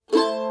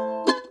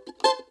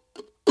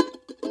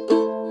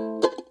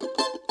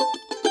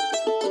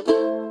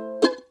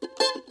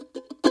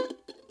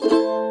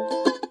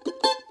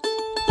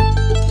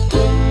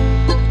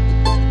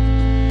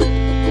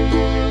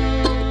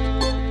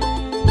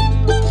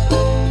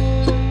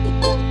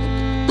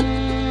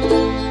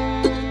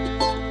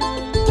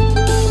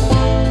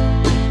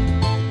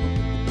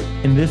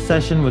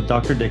session with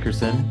Dr.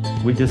 Dickerson,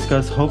 we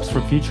discuss hopes for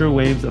future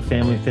waves of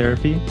family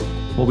therapy,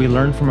 what we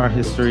learn from our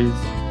histories,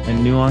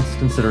 and nuanced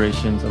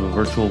considerations of a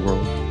virtual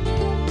world.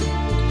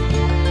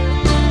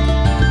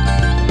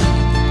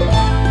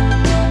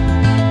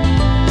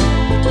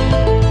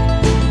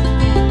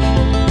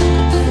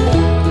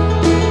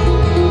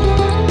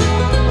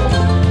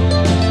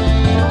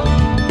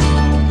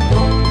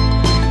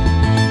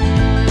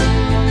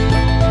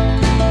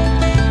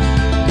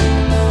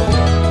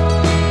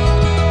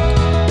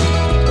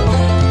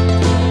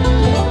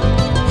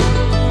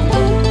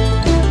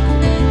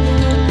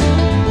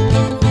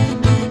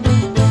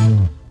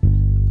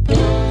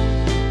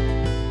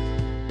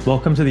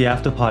 Welcome to the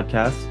AFTA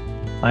podcast.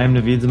 I am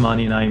Navid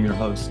Zamani and I am your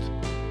host.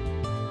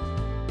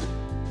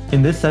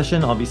 In this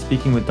session, I'll be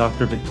speaking with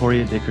Dr.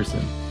 Victoria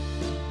Dickerson.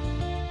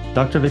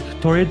 Dr.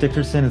 Victoria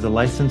Dickerson is a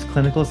licensed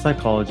clinical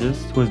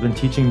psychologist who has been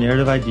teaching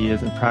narrative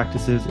ideas and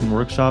practices in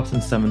workshops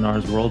and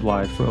seminars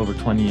worldwide for over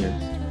 20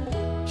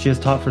 years. She has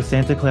taught for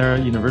Santa Clara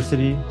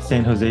University,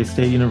 San Jose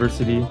State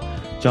University,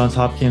 Johns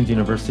Hopkins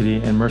University,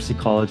 and Mercy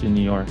College in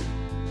New York.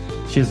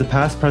 She is the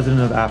past president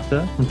of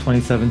AFTA from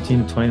 2017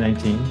 to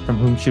 2019, from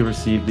whom she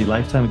received the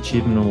Lifetime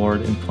Achievement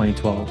Award in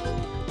 2012.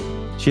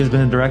 She has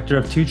been a director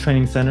of 2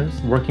 training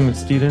centers, working with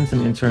students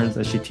and interns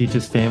as she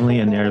teaches family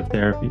and narrative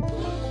therapy.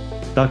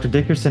 Dr.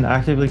 Dickerson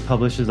actively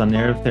publishes on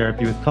narrative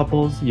therapy with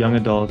couples, young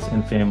adults,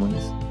 and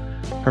families.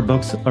 Her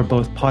books are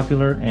both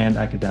popular and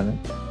academic.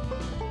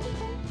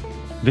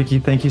 Vicky,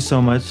 thank you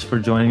so much for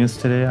joining us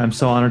today. I'm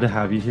so honored to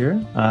have you here.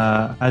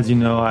 As you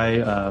know,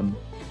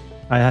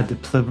 I had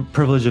the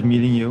privilege of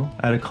meeting you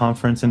at a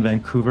conference in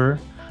Vancouver,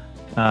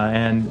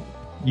 and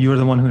you were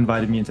the one who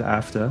invited me into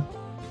AFTA.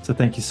 So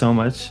thank you so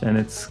much. And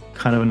it's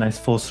kind of a nice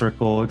full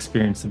circle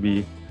experience to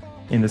be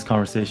in this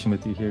conversation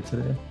with you here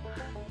today.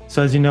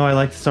 So as you know, I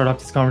like to start off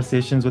these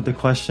conversations with the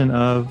question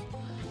of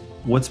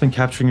what's been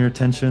capturing your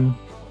attention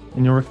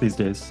in your work these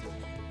days?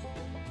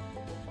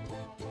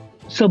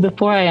 So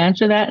before I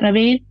answer that,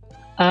 Naveed,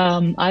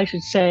 I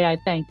should say I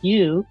thank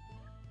you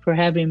for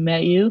having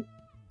met you.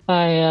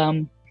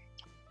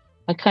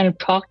 I kind of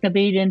talked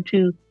Naveed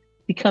into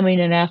becoming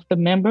an AFTA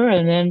member,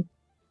 and then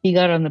he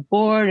got on the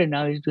board, and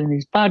now he's doing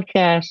these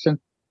podcasts. And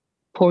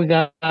poor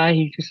guy,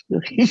 he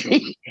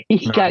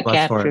got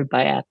captured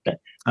by AFTA,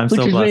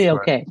 which is really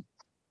okay.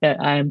 Yeah,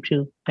 I am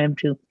too.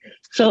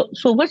 So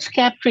what's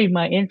capturing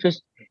my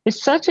interest?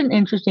 It's such an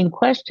interesting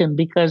question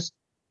because,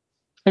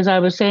 as I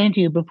was saying to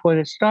you before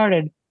this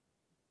started,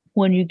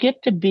 when you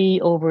get to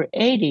be over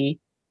 80,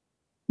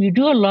 you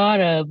do a lot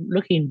of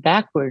looking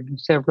backward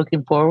instead of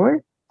looking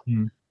forward.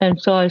 Mm. And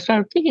so I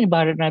started thinking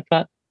about it, and I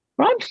thought,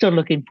 well, I'm still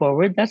looking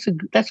forward. That's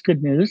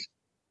good news.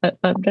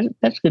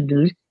 That's good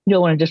news. You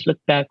don't want to just look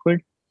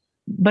backward.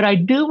 But I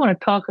do want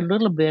to talk a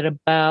little bit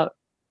about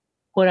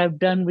what I've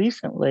done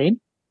recently,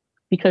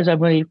 because I'm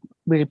really,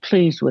 really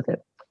pleased with it.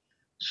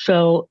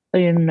 So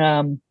at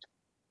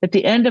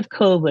the end of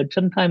COVID,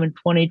 sometime in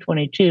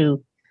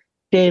 2022,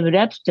 David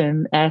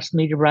Epstein asked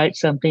me to write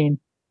something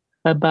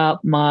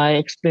about my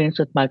experience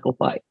with Michael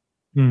White.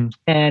 Mm.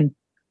 And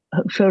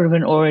sort of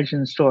an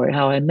origin story,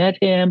 how I met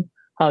him,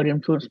 how it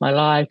influenced my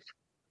life,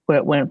 where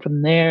it went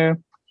from there.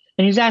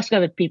 And he's asked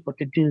other people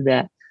to do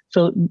that.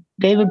 So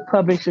David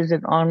publishes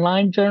an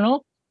online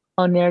journal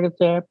on narrative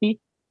therapy,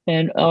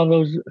 and all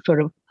those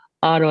sort of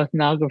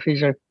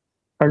autoethnographies are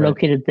right.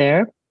 Located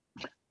there.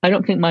 I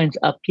don't think mine's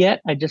up yet.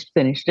 I just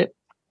finished it.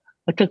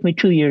 It took me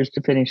 2 years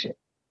to finish it.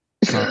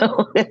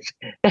 So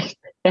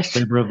that's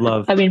labor of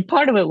love. I mean,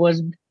 part of it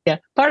was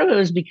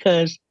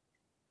because,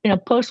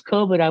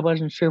 post-COVID, I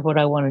wasn't sure what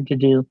I wanted to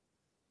do.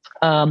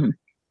 And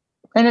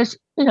it's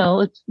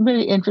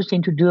really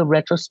interesting to do a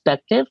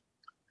retrospective.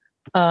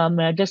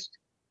 And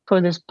for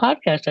this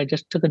podcast, I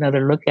just took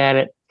another look at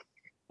it.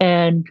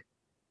 And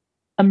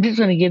I'm just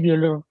going to give you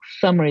a little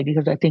summary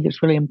because I think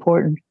it's really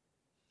important.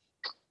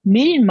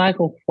 Meeting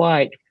Michael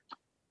White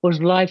was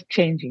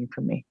life-changing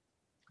for me.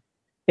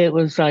 It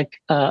was like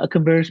a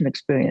conversion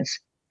experience.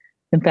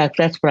 In fact,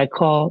 that's my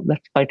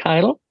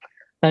title.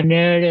 A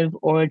narrative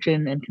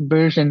origin and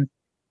conversion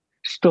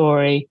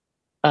story,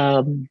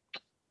 or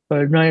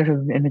a narrative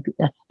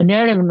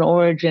and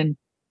origin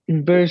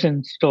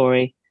conversion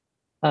story,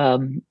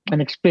 an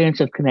experience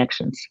of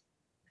connections.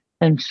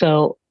 And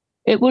so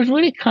it was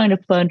really kind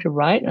of fun to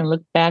write and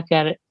look back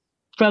at it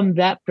from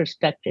that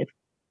perspective.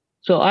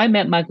 So I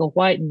met Michael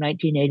White in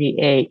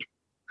 1988.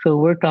 So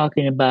we're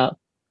talking about,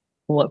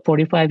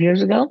 45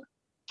 years ago?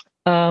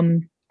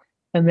 And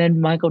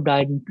then Michael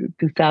died in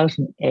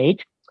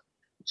 2008.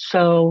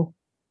 So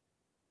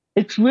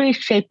it's really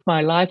shaped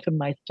my life and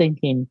my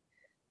thinking.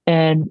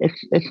 And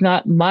it's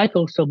not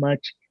Michael so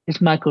much,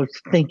 it's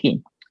Michael's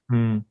thinking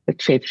that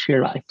shapes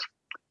your life.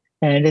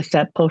 And it's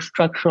that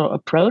post-structural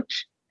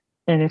approach,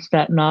 and it's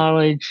that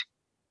knowledge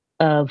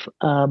of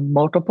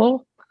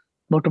multiple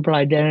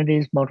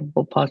identities,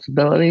 multiple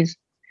possibilities.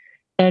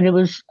 And it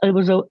was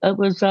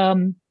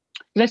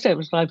as I said, it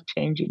was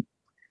life-changing.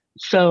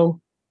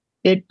 So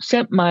it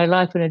sent my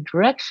life in a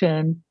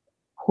direction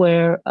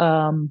where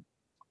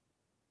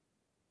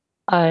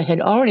I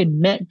had already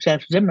met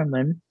Jeff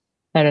Zimmerman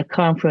at a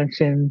conference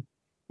in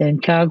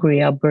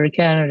Calgary, Alberta,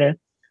 Canada.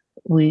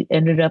 We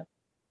ended up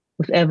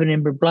with Evan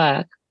Imber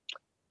Black,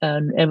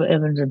 and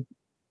Evan's an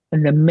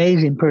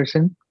amazing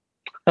person.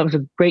 That was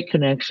a great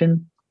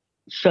connection.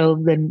 So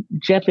then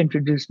Jeff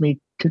introduced me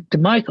to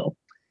Michael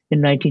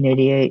in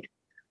 1988.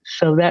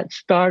 So that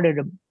started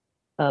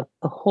a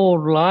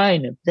whole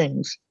line of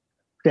things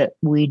that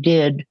we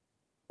did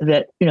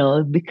that,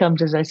 it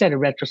becomes, as I said, a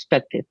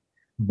retrospective.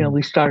 Mm-hmm.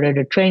 We started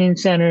a training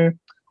center.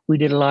 We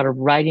did a lot of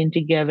writing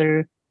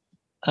together.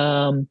 We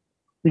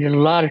did a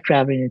lot of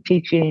traveling and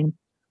teaching.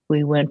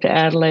 We went to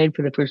Adelaide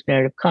for the first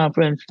narrative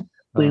conference.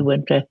 We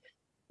went to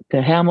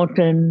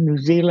Hamilton, New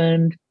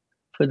Zealand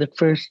for the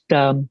first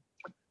their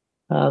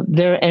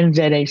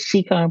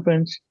NZAC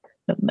conference.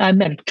 I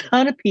met a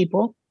ton of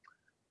people,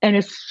 and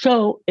it's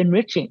so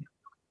enriching.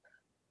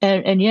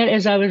 And yet,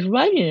 as I was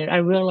writing it, I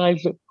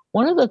realized that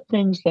one of the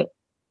things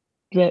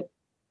that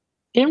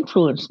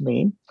influenced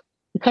me,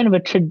 kind of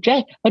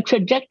a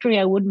trajectory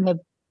I wouldn't have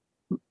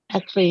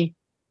actually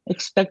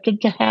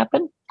expected to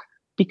happen,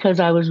 because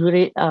I was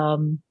really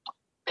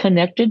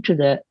connected to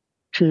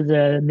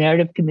the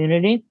narrative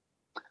community.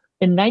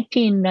 In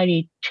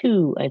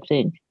 1992, I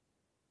think,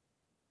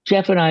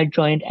 Jeff and I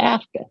joined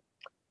AFTA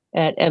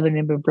at Evan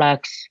Imber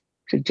Black's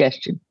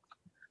suggestion.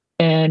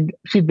 And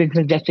she'd been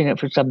suggesting it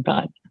for some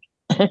time.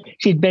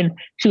 She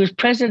was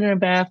president of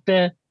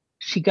AFTA.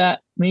 She got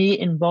me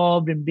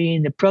involved in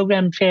being the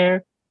program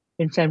chair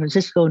in San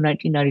Francisco in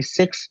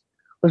 1996.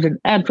 It was an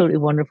absolutely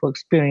wonderful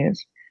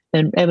experience.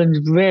 And Evan's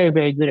very,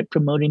 very good at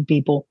promoting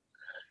people.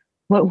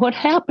 What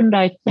happened,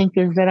 I think,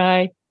 is that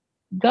I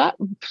got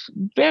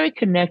very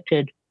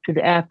connected to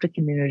the AFTA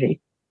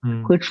community,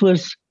 which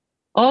was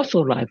also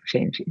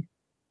life-changing.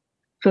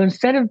 So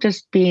instead of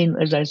just being,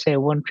 as I say, a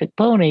one-trick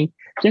pony,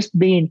 just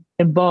being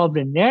involved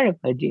in narrative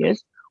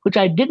ideas, which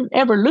I didn't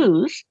ever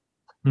lose,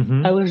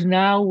 I was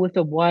now with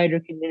a wider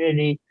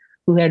community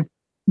who had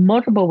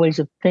multiple ways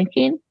of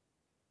thinking,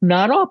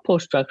 not all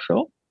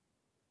post-structural,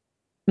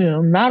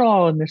 not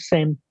all in the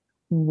same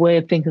way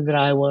of thinking that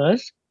I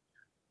was.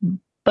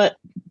 But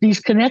these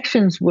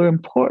connections were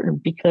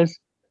important because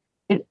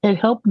it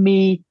helped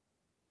me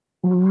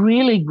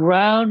really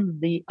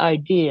ground the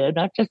idea,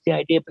 not just the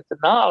idea, but the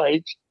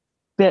knowledge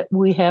that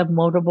we have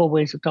multiple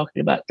ways of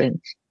talking about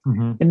things.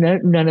 And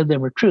none of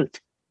them are truth.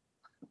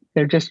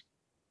 They're just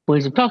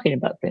ways of talking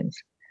about things.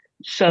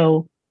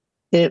 So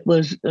it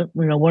was,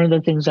 one of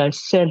the things I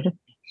said,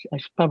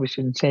 probably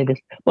shouldn't say this.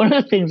 One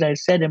of the things I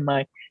said in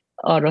my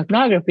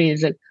autoethnography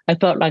is that I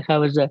felt like I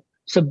was a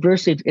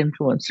subversive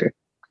influencer,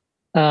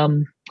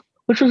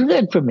 which was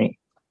good for me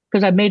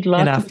because I made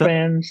lots of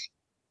friends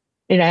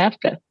in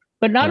AFTA.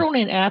 But not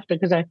only in AFTA,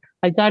 because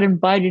I got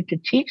invited to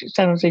teach at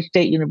San Jose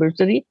State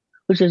University,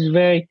 which is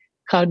very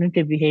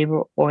cognitive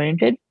behavior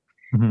oriented.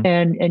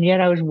 And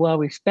yet I was well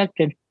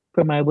respected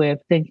for my way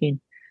of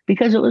thinking,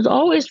 because it was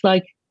always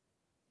like,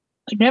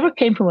 I never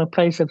came from a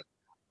place of,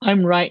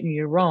 I'm right and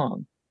you're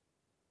wrong.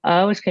 I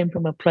always came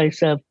from a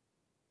place of,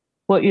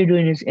 what you're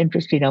doing is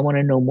interesting. I want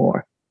to know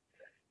more.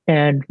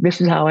 And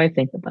this is how I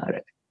think about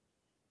it.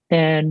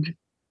 And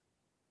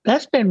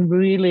that's been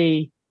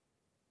really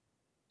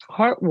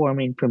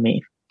heartwarming for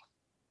me,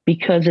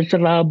 because it's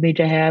allowed me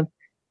to have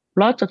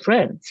lots of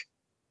friends,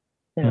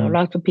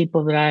 lots of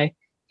people that I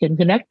can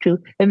connect to,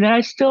 and that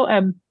I still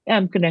am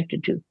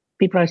connected to.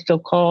 People I still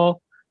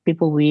call,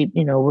 people we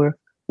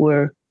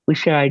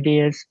share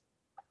ideas,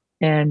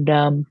 and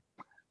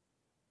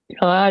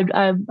I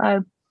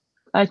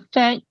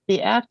thank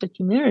the AFTA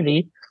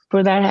community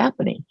for that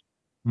happening.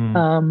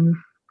 And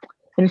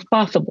it's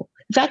possible.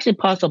 It's actually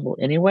possible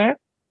anywhere,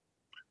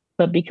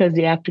 but because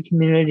the AFTA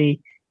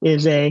community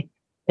is a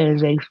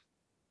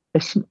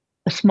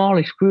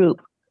smallish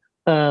group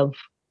of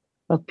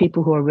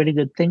people who are really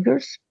good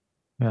thinkers,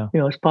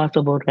 it's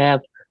possible to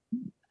have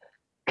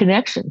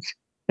connections.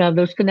 Now,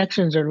 those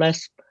connections are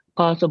less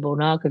possible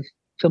now because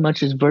so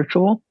much is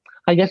virtual.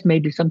 I guess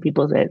maybe some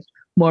people say it's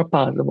more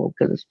possible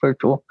because it's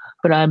virtual.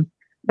 But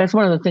that's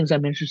one of the things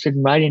I'm interested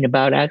in writing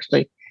about,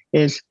 actually,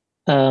 is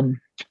how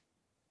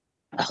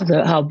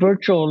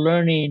virtual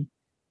learning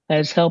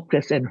has helped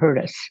us and hurt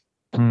us.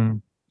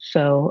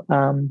 So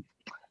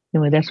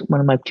anyway, that's one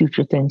of my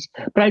future things.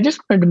 But I just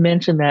wanted to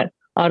mention that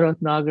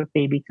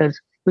autoethnography because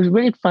it was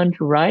really fun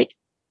to write,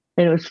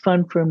 and it was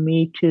fun for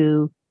me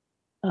to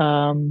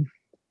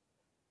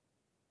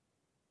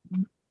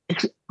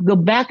go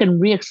back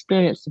and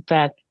re-experience the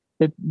fact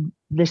that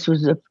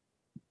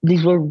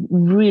these were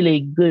really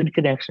good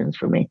connections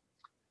for me,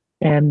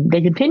 and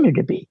they continue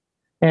to be.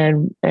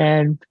 And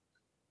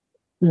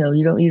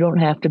you don't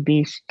have to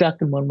be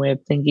stuck in one way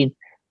of thinking,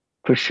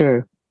 for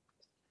sure.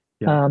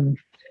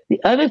 The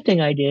other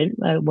thing I did,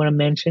 I want to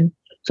mention.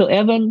 So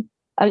Evan,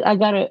 I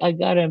got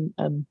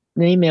an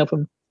email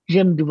from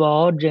Jim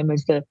Duvall. Jim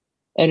is the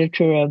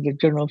editor of the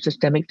Journal of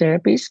Systemic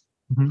Therapies,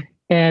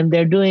 and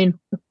they're doing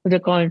what they're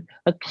calling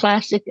a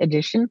classic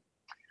edition,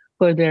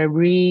 where they're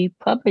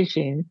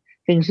republishing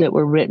things that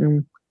were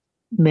written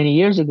many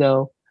years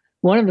ago.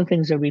 One of the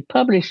things they're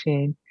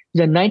republishing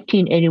There's a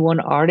 1981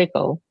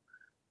 article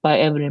by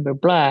Evan Ember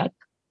Black,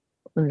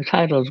 and the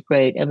title is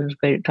great. Evan's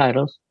great at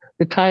titles.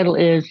 The title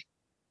is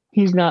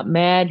 "He's Not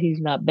Mad, He's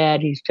Not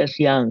Bad, He's Just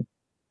Young."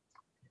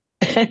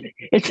 And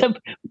it's a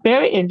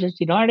very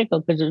interesting article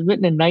because it was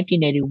written in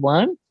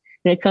 1981, and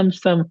it comes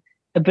from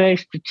a very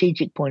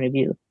strategic point of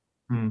view.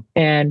 Mm.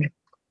 And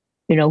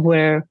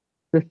where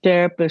the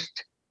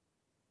therapist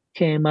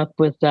came up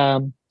with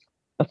a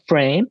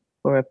frame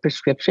or a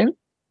prescription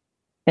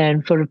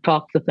and sort of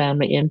talked the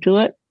family into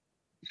it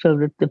so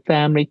that the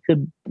family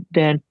could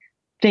then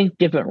think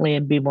differently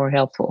and be more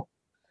helpful.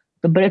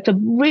 But it's a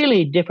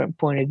really different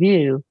point of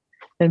view.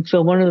 And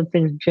so one of the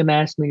things Jim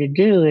asked me to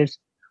do is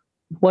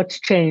what's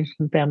changed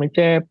in family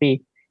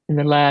therapy in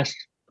the last,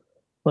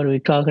 what are we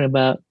talking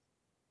about,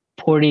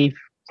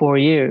 44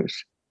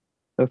 years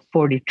or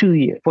 42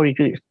 years,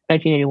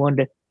 1981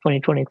 to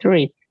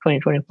 2023,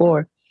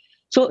 2024.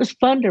 So it was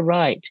fun to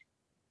write.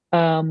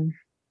 It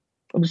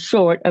was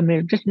short. I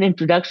mean, just an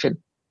introduction.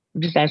 I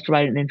just asked to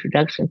write an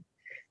introduction.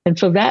 And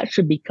so that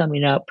should be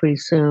coming out pretty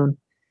soon.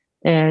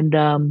 And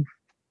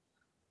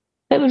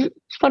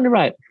it's fun to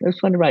write. It was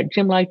fun to write.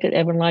 Jim liked it.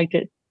 Evan liked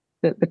it.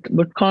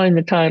 We're calling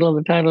the title.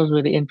 The title is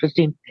really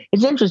interesting.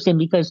 It's interesting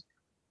because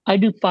I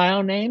do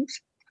file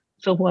names.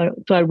 So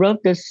I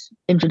wrote this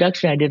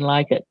introduction. I didn't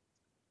like it.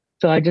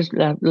 So I just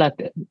left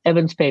it.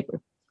 Evan's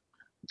paper.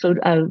 So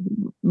I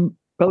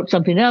wrote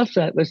something else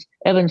that was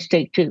Evan's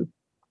Take Two.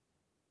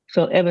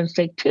 So Evan's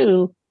Take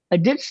Two, I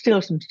did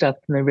steal some stuff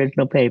from the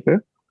original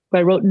paper, but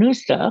I wrote new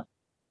stuff.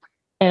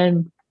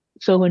 And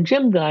so when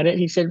Jim got it,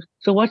 he said,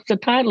 "So what's the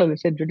title of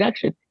this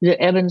introduction? Is it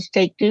Evan's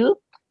Take Two?"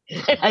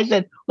 And I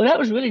said, "Well, that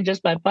was really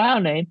just my file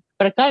name,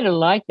 but I kind of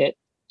like it."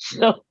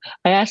 So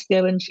I asked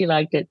Evan, she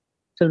liked it.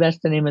 So that's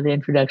the name of the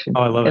introduction.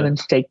 Oh, I love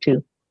Evan's Take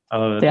Two. I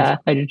love it. Yeah,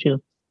 I do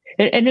too.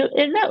 And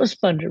that was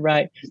fun to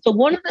write. So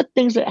one of the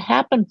things that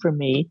happened for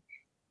me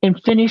in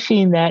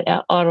finishing that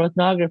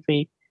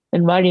autoethnography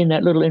and writing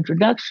that little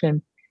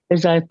introduction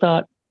is I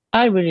thought,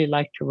 I really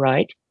like to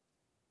write,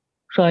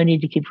 so I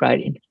need to keep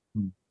writing.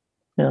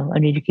 I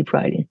need to keep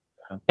writing.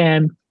 Yeah.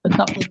 And a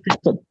couple of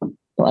things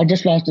I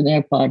just lost an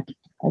AirPod.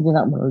 I did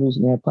not want to lose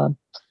an AirPod.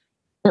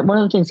 But one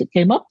of the things that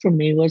came up for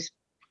me was,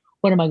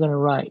 what am I going to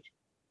write?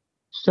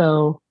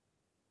 So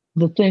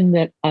the thing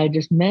that I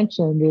just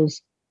mentioned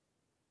is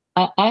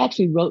I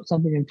actually wrote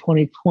something in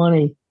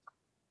 2020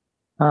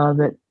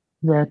 that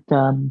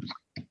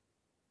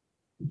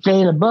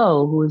Jay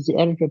LeBeau, who was the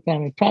editor of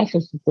Family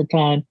Practice at the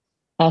time,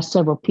 asked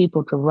several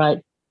people to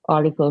write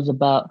articles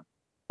about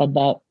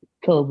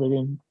COVID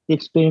and the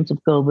experience of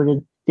COVID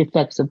and the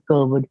effects of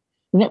COVID.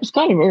 And that was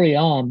kind of early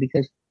on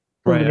because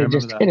COVID had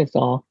just hit us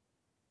all.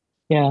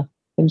 Yeah.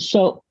 And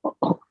so,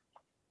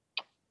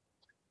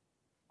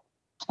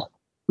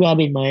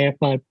 grabbing my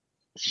AirPod.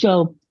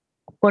 So,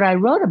 what I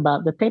wrote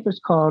about, the paper's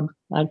called,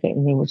 I can't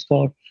remember what it's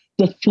called,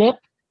 The Flip,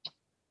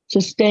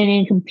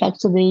 Sustaining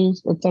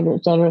Complexities, et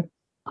cetera,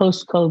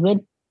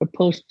 post-COVID or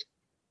post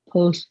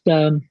whatever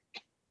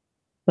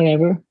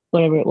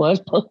it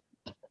was,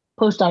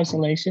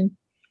 post-isolation.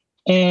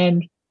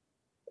 And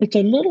it's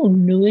a little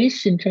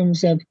newish in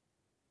terms of,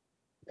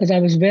 because I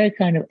was very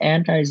kind of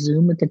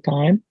anti-Zoom at the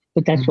time,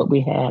 but that's what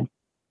we had.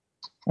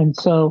 And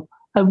so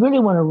I really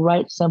want to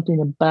write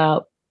something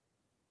about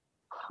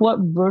what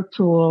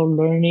virtual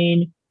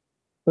learning,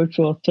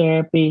 virtual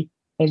therapy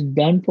has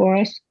done for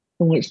us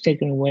and what it's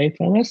taken away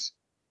from us,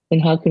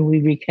 and how can we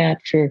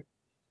recapture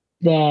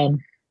the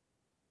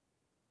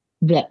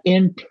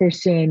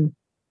in-person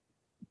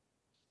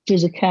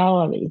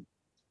physicality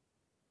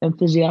and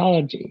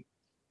physiology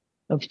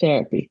of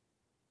therapy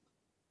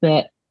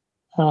that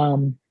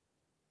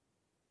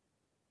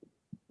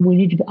we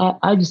need to.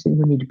 I just think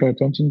we need to pay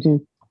attention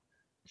to.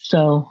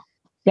 So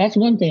that's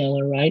one thing I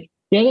want to write.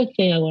 The other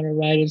thing I want to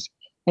write is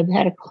I've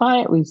had a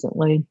client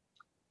recently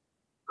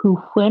who,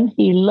 when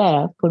he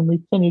left, when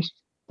we finished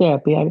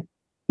therapy,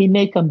 he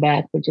may come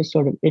back, but just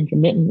sort of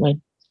intermittently.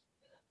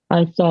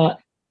 I thought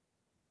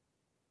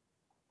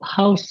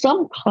how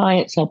some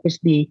clients help us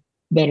be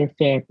better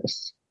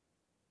therapists.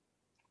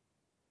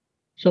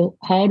 So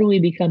how do we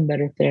become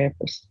better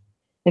therapists?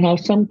 And how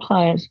some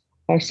clients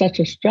are such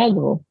a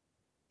struggle,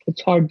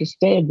 it's hard to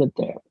stay a good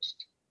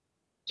therapist.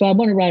 So I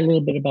want to write a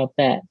little bit about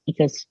that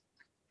because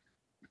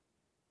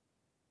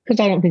I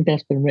don't think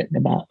that's been written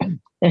about.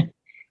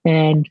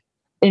 and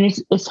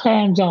it's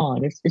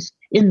hands-on. It's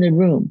in the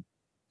room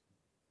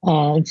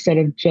instead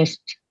of just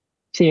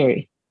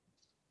theory.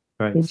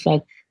 Right. It's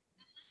like,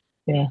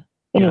 yeah.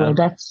 Anyway,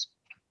 that's.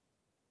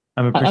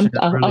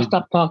 I'll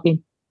stop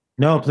talking.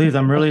 No, please.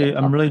 I'm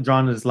really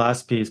drawn to this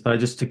last piece, but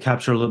just to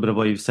capture a little bit of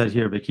what you've said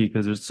here, Vicky,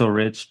 because it's so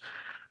rich.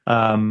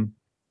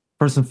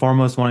 First and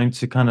foremost, wanting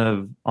to kind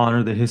of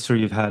honor the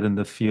history you've had in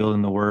the field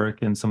and the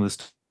work and some of the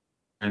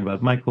stories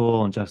about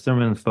Michael and Jeff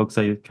Zimmerman and folks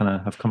that you kind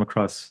of have come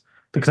across,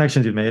 the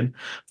connections you've made.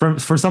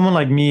 For someone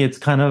like me, it's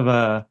kind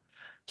of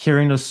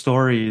hearing those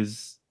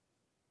stories.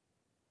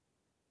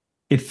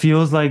 It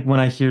feels like when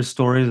I hear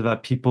stories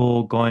about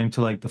people going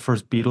to like the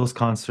first Beatles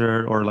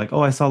concert or like, oh,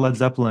 I saw Led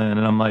Zeppelin,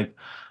 and I'm like,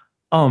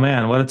 oh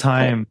man, what a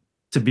time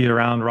to be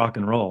around rock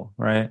and roll,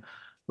 right?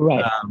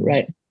 Right, Um,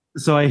 right.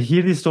 so I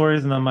hear these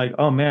stories and I'm like,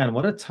 oh man,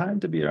 what a time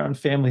to be around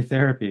family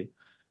therapy.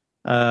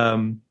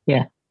 Um,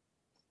 Yeah,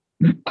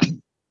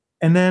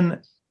 and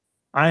then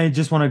I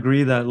just want to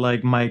agree that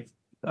like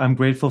I'm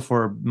grateful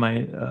for my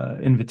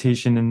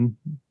invitation and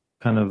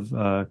kind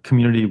of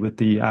community with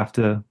the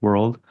AFTA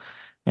world.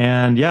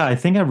 And yeah, I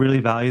think I really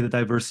value the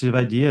diversity of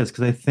ideas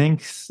because I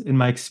think, in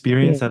my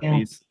experience at yeah,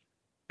 least,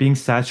 being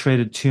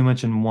saturated too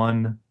much in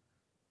one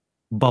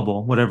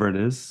bubble, whatever it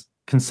is,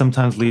 can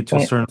sometimes lead to a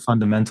right. certain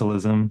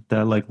fundamentalism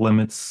that like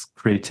limits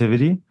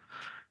creativity.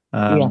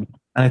 Yeah, And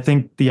I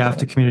think the right.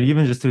 AFTA community,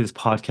 even just through this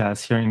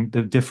podcast, hearing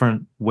the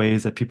different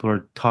ways that people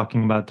are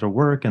talking about their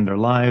work and their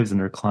lives and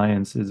their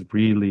clients is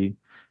really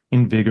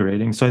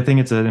invigorating. So I think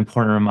it's an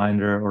important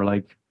reminder or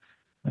like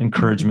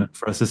encouragement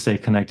for us to stay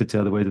connected to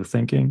other ways of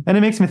thinking. And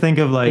it makes me think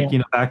of like,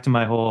 Yeah. back to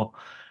my whole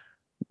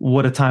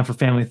what a time for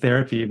family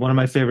therapy. One of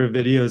my favorite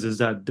videos is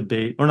that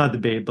debate, or not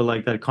debate, but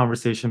like that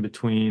conversation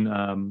between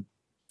uh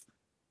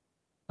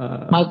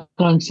Michael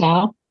and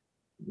Sal.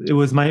 it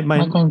was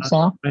Michael and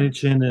Sal.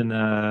 Chin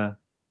and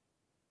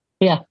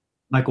Yeah,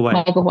 Michael White.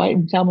 Michael White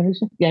and Sal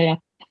Manoukian. Yeah, yeah.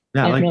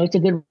 Yeah, I like know it's a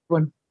good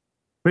one.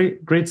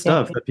 great Yeah,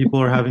 stuff that people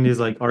are having these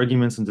like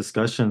arguments and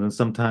discussions. And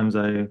sometimes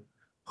I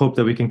hope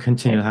that we can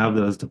continue to right. have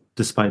those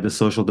despite the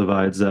social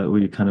divides that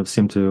we kind of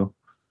seem to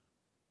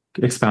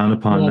expound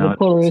upon Yeah, now.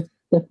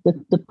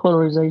 the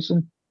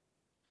polarization.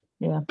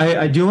 Yeah,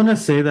 I do want to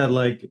say that,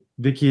 like,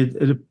 Vicky,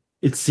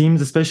 it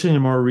seems, especially in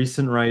your more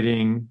recent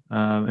writing,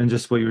 and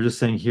just what you were just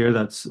saying here,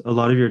 that's a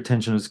lot of your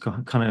attention is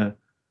kind of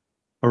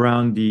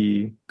around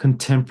the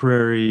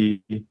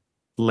contemporary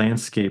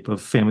landscape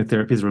of family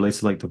therapy as it relates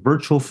to like the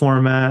virtual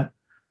format,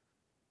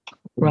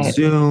 right.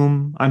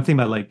 Zoom. I'm thinking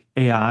about like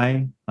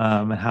AI,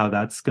 and how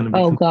that's going to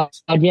Oh become.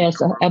 God,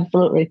 yes,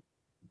 absolutely.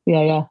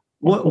 Yeah, yeah,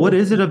 What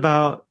is it absolutely.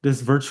 about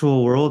this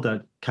virtual world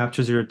that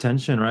captures your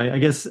attention, right? I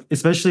guess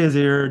especially as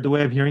the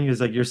way I'm hearing you is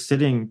like you're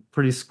sitting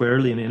pretty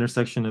squarely in the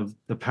intersection of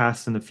the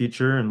past and the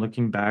future and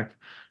looking back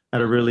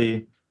at a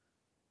really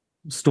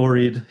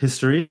storied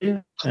history,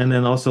 and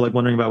then also like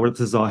wondering about where this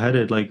is all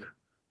headed. Like,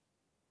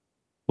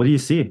 what do you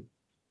see?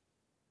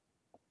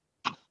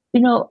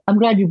 I'm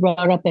glad you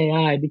brought up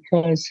AI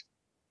because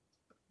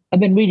I've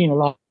been reading a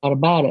lot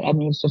about it. I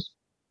mean, it's just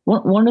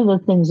one of the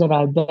things that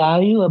I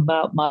value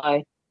about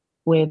my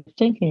way of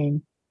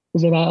thinking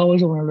is that I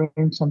always want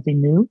to learn something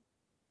new,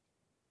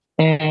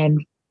 and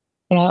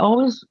and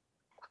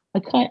I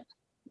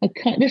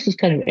kind this is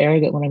kind of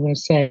arrogant what I'm going to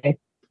say,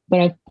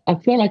 but I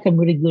feel like I'm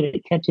really good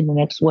at catching the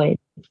next wave.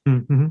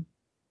 Mm-hmm.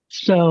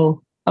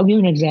 So I'll give you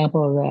an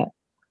example of that.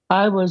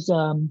 I was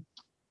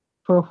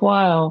for a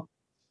while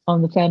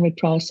on the Family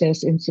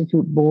Process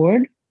Institute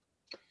board,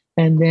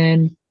 and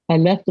then I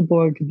left the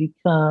board to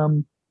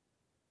become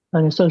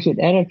an associate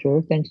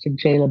editor, thanks to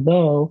Jay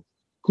LeBeau,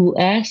 who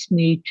asked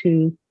me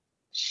to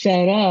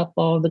set up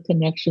all the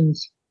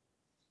connections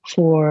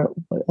for,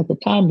 at the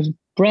time, was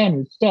brand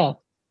new stuff,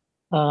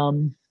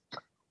 um,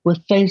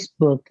 with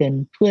Facebook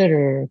and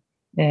Twitter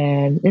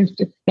and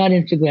not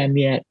Instagram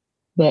yet,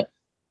 but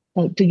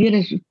to get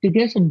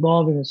us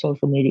involved in the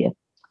social media.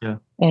 Yeah.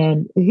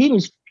 And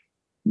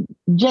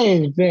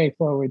Jay is very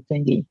forward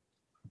thinking.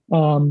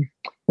 Um,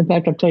 in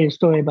fact, I'll tell you a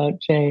story about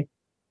Jay.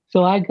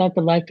 So I got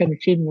the Lifetime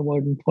Achievement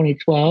Award in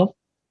 2012,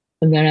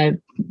 and then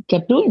I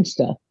kept doing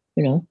stuff,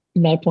 now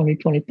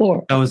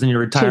 2024. That was in your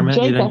So retirement.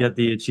 You Jay didn't got, get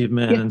the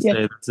achievement yeah, and yeah,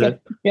 say that's yeah,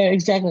 it. yeah,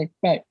 exactly,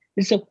 right.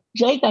 And so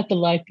Jay got the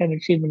Lifetime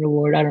Achievement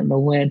Award, I don't know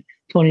when,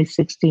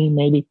 2016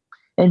 maybe.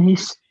 And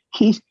he's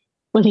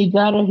when he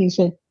got it, he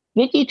said,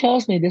 Vicky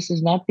tells me this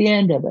is not the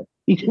end of it.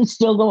 You can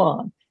still go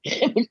on,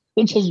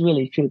 which is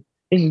really true.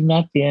 This is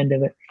not the end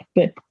of it.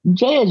 But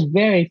Jay is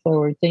very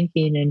forward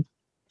thinking. And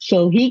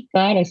so he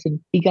got us and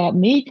he got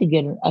me to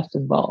get us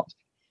involved,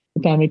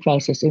 the Family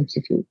Process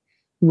Institute,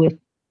 with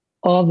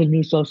all the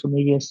new social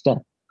media stuff,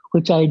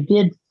 which I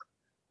did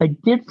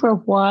for a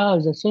while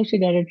as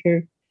associate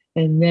editor,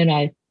 and then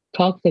I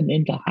talked them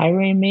into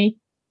hiring me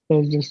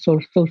as a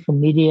social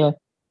media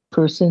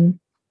person,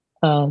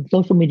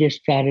 social media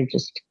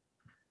strategist.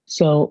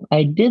 So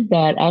I did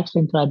that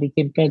actually until I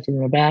became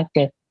president of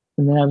ACTA,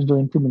 and then I was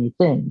doing too many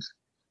things.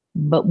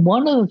 But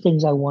one of the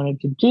things I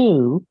wanted to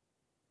do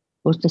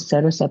was to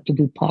set us up to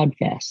do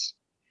podcasts.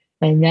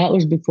 And that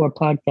was before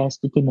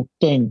podcasts became a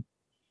thing.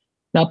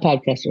 Now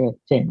podcasts are a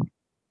thing.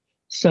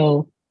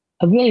 So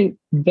I really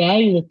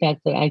value the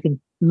fact that I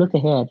can look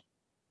ahead.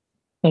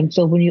 And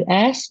so when you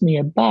ask me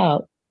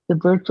about the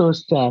virtual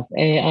stuff,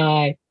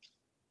 AI,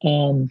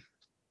 um,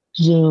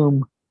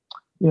 Zoom,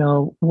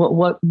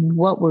 what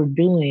we're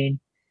doing,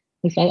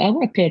 it's like I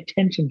want to pay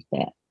attention to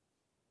that.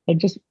 I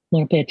just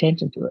want to pay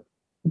attention to it.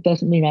 It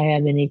doesn't mean I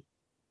have any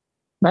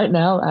right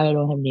now. I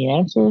don't have any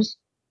answers.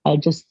 I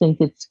just think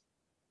it's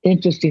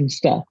interesting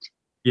stuff,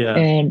 Yeah.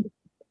 and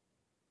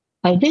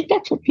I think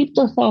that's what keeps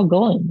us all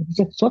going. It's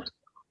just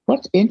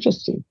what's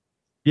interesting.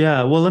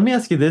 Yeah. Well, let me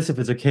ask you this if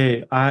it's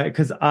okay.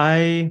 Because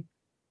I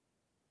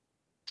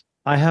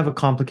have a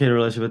complicated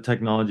relationship with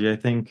technology. I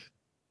think,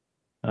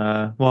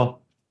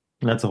 well,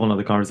 That's a whole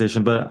nother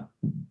conversation. But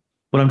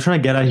what I'm trying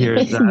to get at here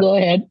is that Go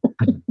ahead.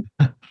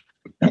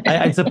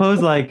 I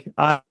suppose like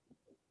I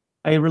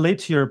relate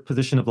to your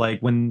position of like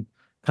when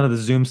kind of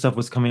the Zoom stuff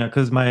was coming out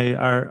because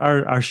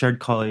our shared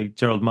colleague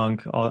Gerald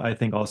Monk I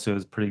think also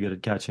is pretty good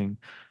at catching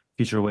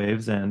future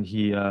waves and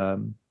he I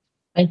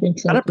think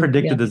so kind of too.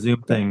 predicted Yeah. the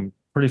Zoom Yeah. thing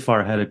pretty far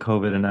ahead of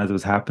COVID and as it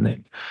was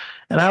happening.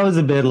 And I was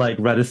a bit like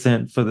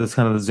reticent for this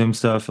kind of the Zoom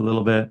stuff a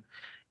little bit.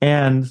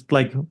 And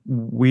like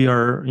we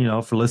are,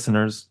 for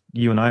listeners,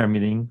 you and I are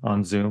meeting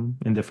on Zoom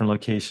in different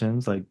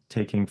locations, like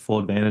taking full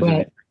advantage of these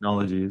Right.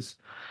 technologies.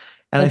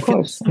 And I Of feel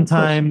course. Of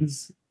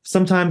course.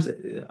 sometimes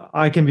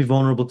I can be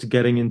vulnerable to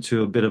getting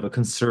into a bit of a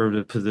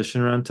conservative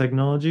position around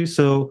technology.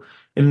 So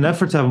in an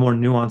effort to have a more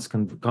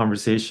nuanced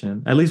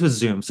conversation, at least with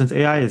Zoom, since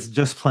AI is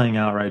just playing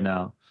out right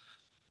now,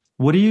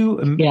 what do you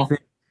Yeah.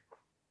 think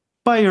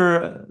by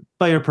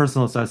your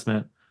personal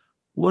assessment,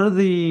 what are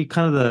the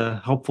kind of the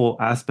helpful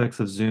aspects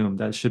of Zoom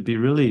that should be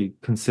really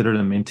considered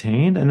and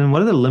maintained? And then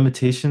what are the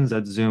limitations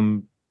that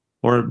Zoom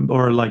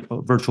or like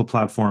virtual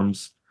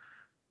platforms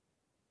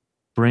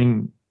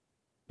bring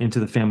into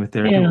the family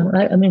therapy Yeah. world?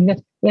 I mean,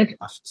 Cautious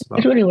that's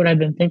about. really what I've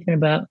been thinking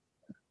about.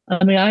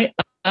 I mean,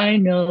 I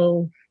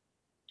know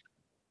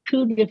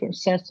two different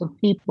sets of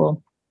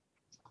people.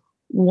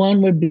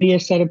 One would be a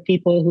set of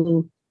people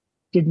who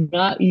did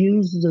not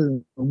use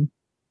Zoom.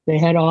 They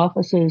had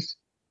offices,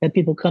 had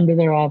people come to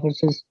their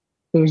offices.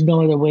 There was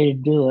no other way to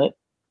do it.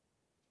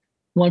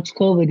 Once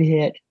COVID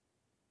hit,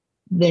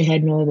 they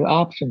had no other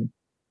option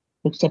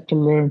except to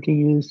learn to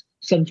use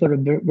some sort of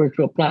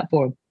virtual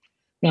platform.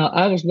 Now,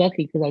 I was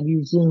lucky because I'd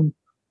used Zoom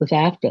with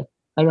AFTA.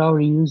 I'd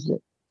already used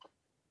it.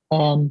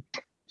 Um,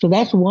 so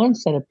that's one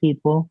set of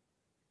people.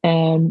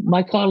 And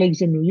my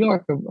colleagues in New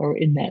York are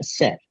in that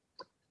set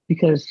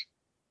because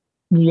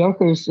New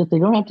Yorkers, if they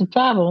don't have to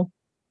travel,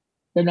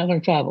 they're not going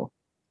to travel.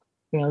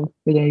 They're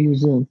going to use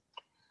Zoom.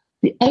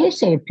 The other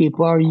set of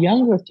people are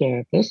younger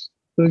therapists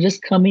who are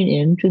just coming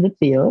into the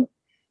field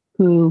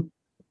who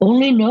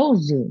only know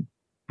Zoom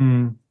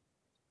Mm,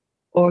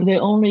 or they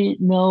only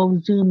know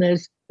Zoom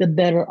as the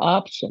better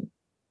option.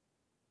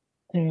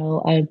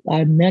 I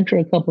mentor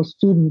a couple of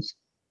students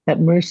at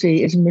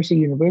Mercy, it's Mercy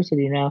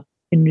University now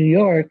in New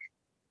York,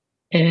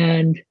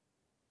 and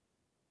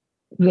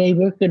they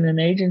work in an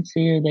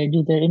agency or they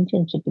do their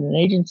internship in an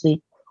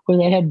agency where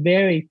they have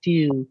very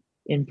few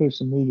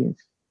in-person meetings.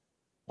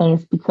 And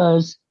it's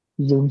because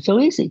Zoom's so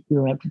easy. You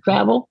don't have to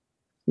travel.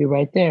 You're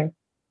right there.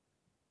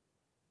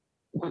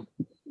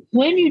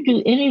 When you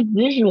do any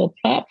visual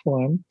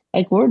platform,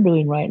 like we're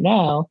doing right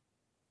now,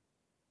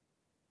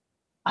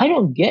 I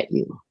don't get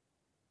you.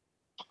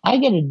 I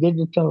get a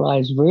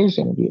digitalized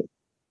version of you.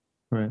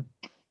 right.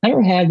 I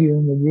don't have you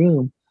in the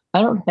room.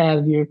 I don't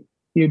have your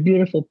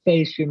beautiful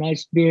face, your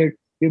nice beard,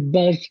 your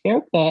buzzed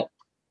haircut,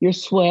 your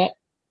sweat,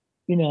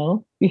 you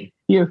know,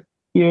 your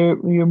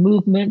your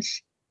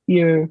movements,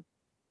 your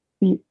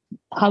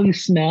how you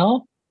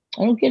smell.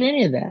 I don't get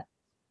any of that.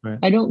 Right.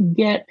 I don't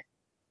get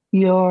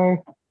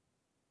your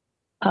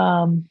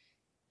um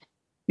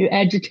your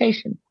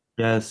agitation.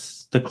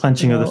 Yes, the You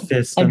clenching of the know,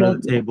 fist I under the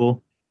don't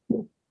table.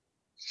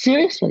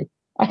 seriously.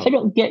 I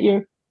don't get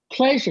your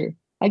pleasure.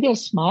 I get a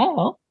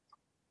smile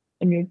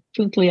and your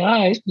twinkly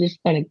eyes, which is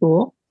kind of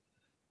cool.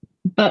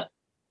 But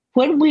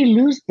when we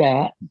lose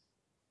that,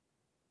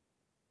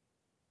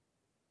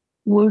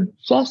 we're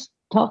just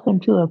talking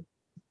to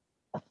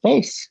a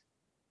face.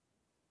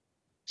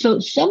 So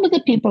some of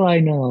the people I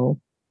know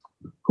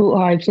who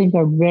I think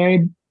are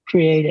very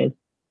creative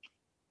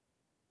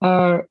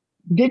are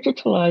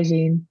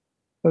digitalizing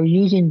or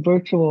using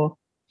virtual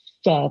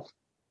stuff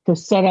to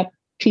set up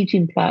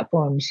teaching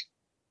platforms,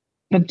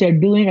 but they're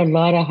doing a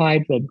lot of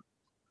hybrid.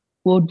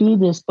 We'll do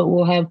this, but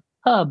we'll have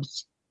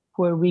hubs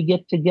where we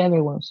get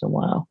together once in a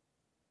while.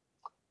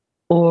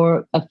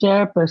 Or a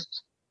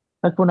therapist,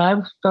 like when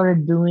I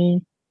started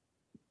doing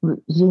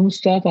Zoom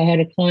stuff, I had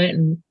a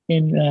client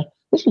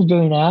this was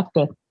during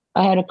AFTA.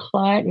 I had a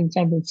client in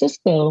San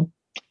Francisco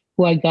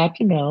who I got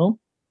to know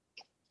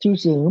through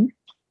Zoom.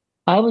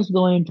 I was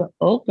going to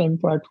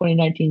Oakland for our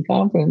 2019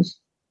 conference.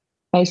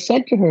 I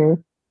said to her,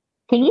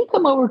 can you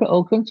come over to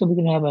Oakland so we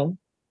can have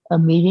a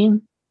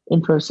meeting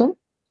in person?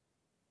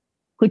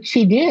 Which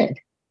she did.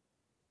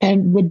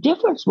 And the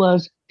difference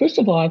was, first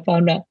of all, I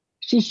found out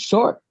she's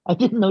short. I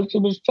didn't know she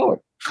was short,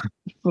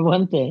 for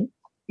one thing,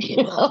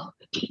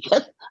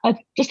 because I'm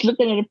just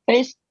looking at her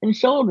face and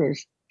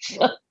shoulders.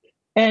 So,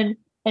 and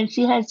and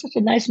she had such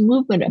a nice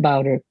movement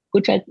about her,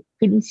 which I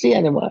couldn't see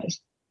otherwise.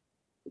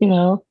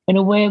 And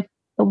a way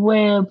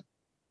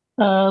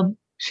of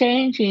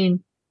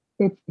changing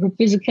her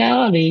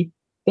physicality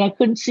that I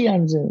couldn't see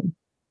on Zoom.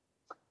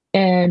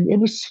 And it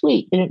was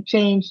sweet, and it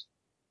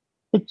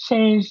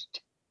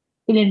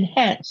it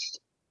enhanced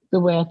the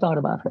way I thought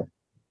about her.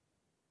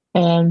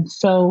 And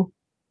so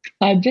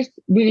I just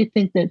really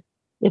think that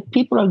if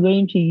people are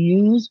going to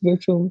use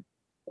virtual,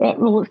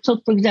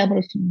 so for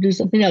example, to do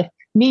something else,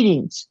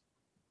 meetings.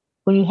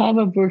 When you have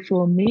a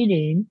virtual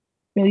meeting,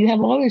 you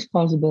have all these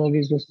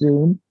possibilities with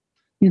Zoom.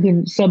 You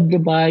can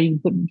subdivide, you can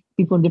put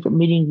people in different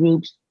meeting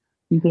groups.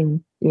 You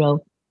can,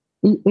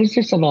 there's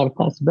just a lot of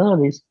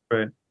possibilities,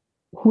 Right.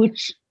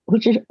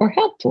 are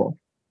helpful.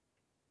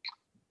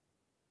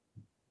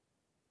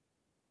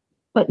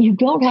 But you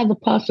don't have the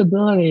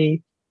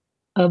possibility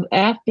of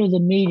after the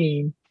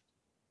meeting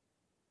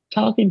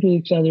talking to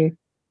each other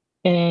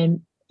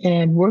and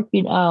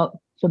working out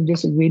some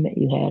disagreement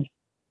you had.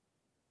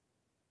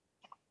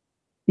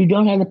 You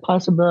don't have the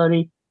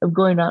possibility of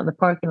going out in the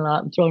parking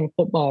lot and throwing a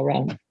football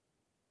around.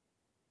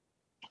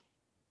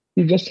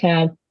 You just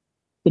have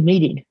the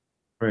meeting.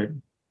 Right.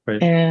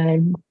 Right.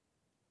 And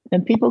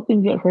people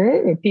can get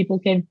hurt or people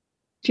can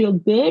feel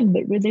good,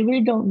 but they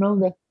really don't know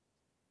the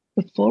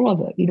full of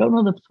it. You don't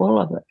know the full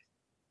of it.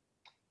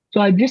 So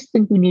I just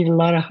think we need a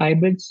lot of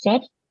hybrid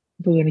stuff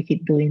if we're going to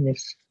keep doing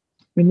this.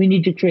 And we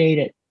need to create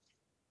it.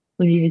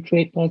 We need to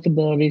create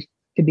possibilities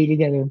to be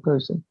together in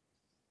person.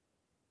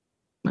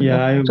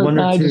 Yeah, I So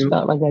wonder I just too.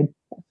 felt like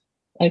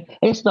I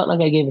just felt like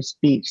I gave a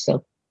speech.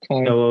 So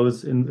sorry. No, it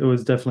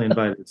was definitely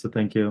invited, so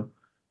thank you.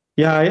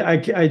 Yeah,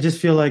 I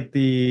just feel like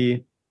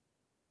the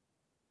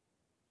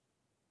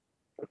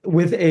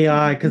with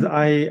AI, because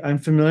I'm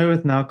familiar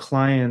with now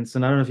clients,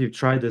 and I don't know if you've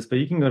tried this, but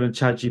you can go to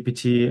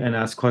ChatGPT and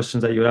ask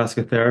questions that you would ask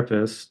a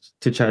therapist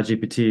to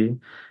ChatGPT,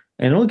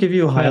 and it'll give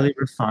you a Right. highly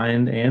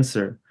refined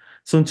answer.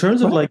 So in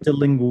terms of Right. like the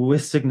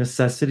linguistic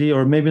necessity,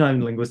 or maybe not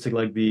even linguistic,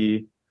 like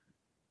the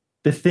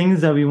things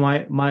that we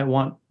might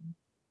want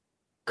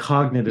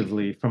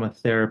cognitively from a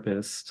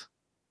therapist,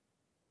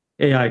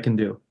 AI can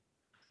do.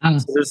 Uh,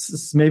 So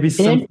there's maybe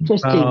something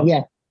Interesting. about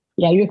Yeah.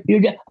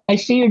 Yeah. I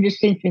see your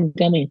distinction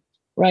coming.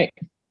 Right.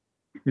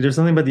 there's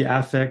something about the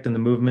affect and the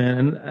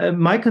movement. And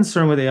my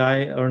concern with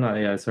AI, or not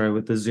AI, sorry,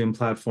 with the Zoom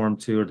platform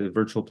too, or the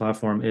virtual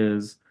platform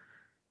is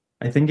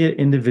I think it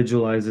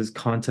individualizes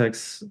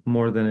context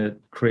more than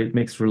it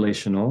makes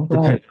relational, Right.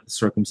 depending on the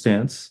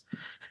circumstance.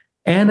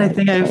 And I Right.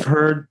 think I've Right.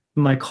 heard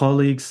my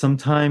colleagues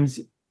sometimes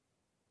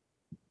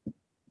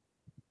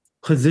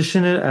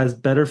position it as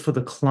better for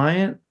the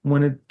client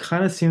when it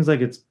kind of seems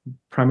like it's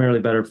primarily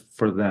better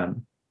for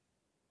them,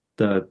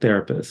 the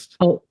therapist.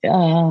 Oh,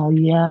 yeah.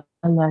 Yeah.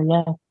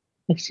 Yeah.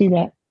 I see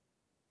that.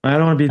 I I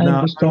don't understand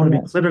want to be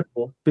that.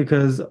 critical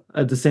because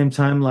at the same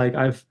time, like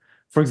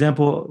for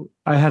example,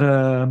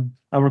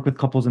 I work with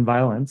couples in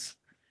violence,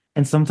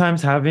 and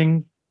sometimes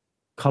having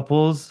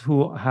couples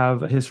who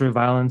have a history of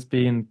violence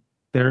be in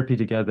therapy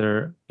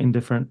together in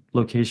different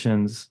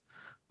locations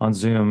on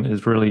Zoom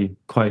is really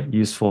quite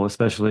useful,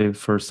 especially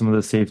for some of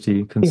the safety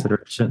Yeah.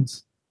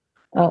 considerations.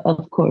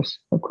 Of course.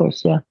 Of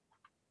course. Yeah.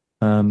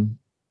 Um,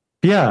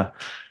 yeah.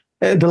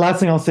 The last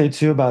thing I'll say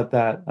too about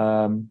that,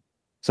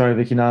 sorry,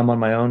 Vicky, now I'm on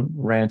my own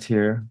rant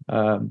here.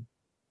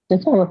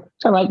 It's all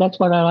right. That's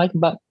what I like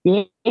about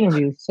your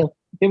interviews. So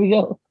here we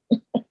go.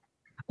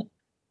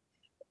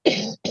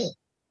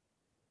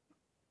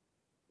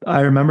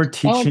 I remember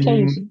I want to tell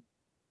you. teaching,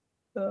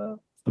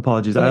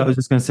 apologies. Go I ahead. was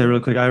just going to say real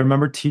quick. I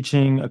remember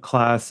teaching a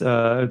class,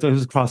 it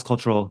was a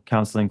cross-cultural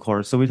counseling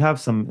course. So we'd have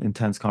some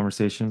intense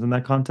conversations in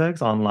that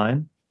context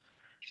online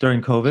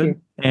during Sure. COVID.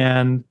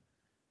 And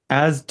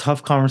as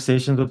tough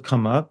conversations would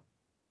come up,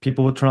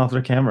 people would turn off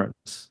their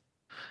cameras.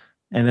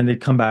 And then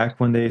they'd come back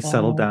when they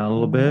settled down a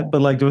little bit. Uh,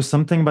 But like there was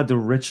something about the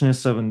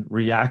richness of a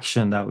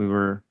reaction that we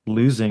were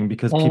losing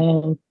because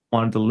people uh,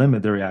 wanted to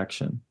limit their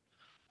reaction.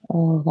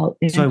 how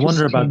So I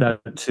wonder about interesting.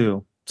 that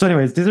too. So,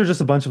 anyways, these are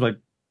just a bunch of like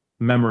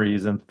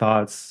memories and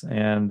thoughts,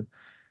 and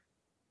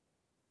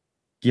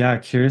yeah,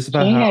 curious So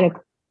about how.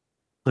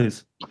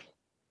 Please.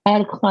 I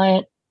had a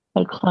client,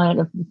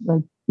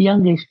 a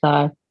youngish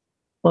guy,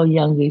 well,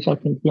 youngish, I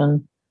think,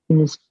 young in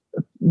his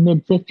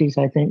mid 50s,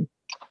 I think.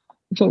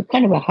 So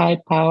kind of a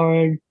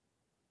high-powered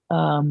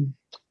um,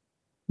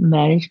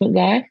 management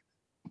guy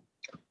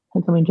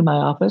coming to my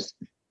office,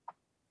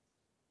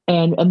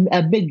 and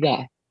a big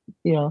guy,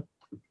 you know,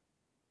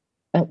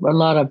 a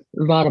lot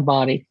of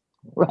body,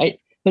 right?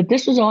 But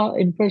this was all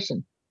in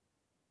person.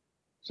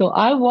 So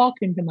I walk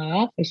into my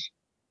office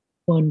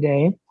one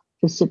day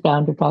to sit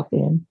down to talk to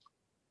him,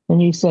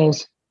 and he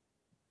says,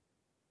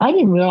 "I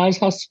didn't realize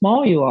how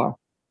small you are."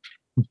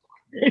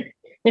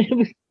 And it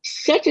was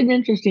such an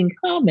interesting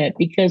comment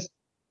because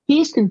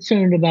he's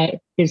concerned about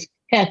his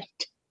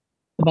heft,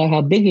 about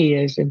how big he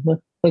is, and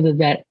whether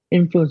that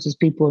influences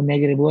people in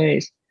negative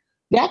ways.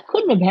 That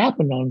couldn't have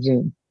happened on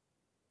Zoom,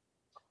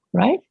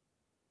 right?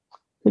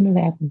 Couldn't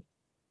have happened.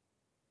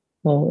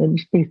 So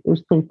it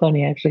was pretty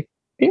funny actually.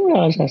 Didn't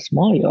realize how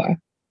small you are.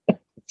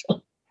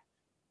 So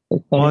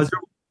it's Well, funny.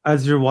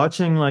 as you're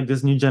watching like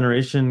this new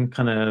generation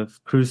kind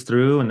of cruise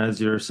through, and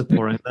as you're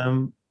supporting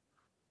them,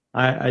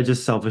 I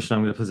just selfishly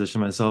I'm going to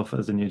position myself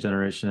as a new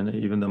generation,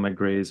 even though my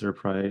grays are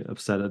probably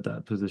upset at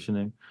that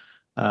positioning.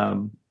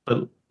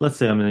 But let's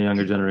say I'm in a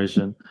younger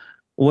generation.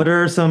 What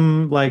are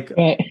some like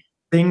Right.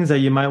 things that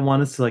you might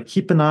want us to like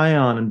keep an eye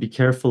on and be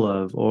careful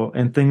of, or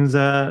and things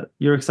that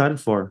you're excited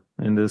for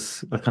in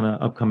this kind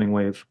of upcoming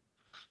wave?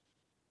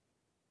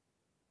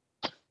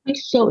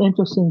 It's so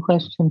interesting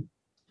question.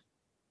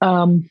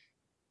 Um,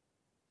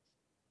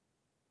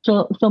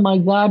 so my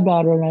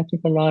goddaughter, and I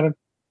think a lot of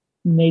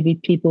maybe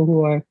people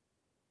who are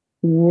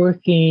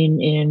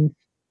working in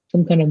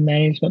some kind of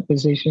management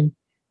position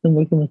and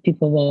working with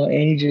people of all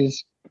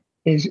ages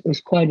is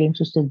quite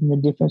interested in the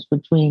difference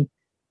between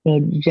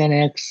Gen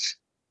X,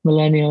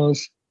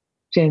 millennials,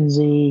 Gen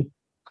Z,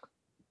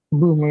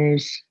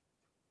 boomers,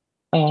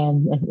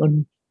 and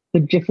the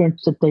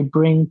difference that they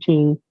bring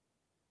to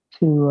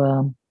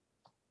to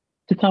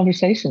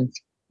conversations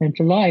and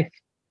to life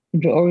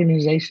and to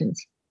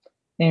organizations.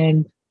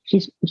 And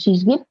she's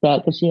good at that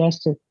because she has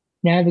to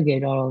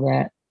navigate all of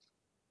that.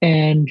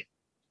 And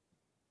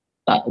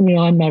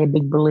I'm not a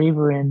big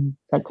believer in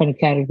that kind of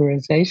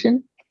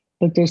categorization,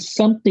 but there's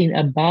something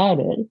about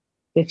it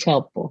that's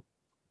helpful,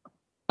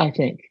 I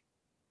think.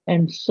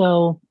 And Like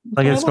so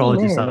I want to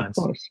astrology learn, of signs.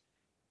 course.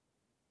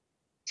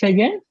 Say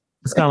again?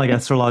 It's kind of like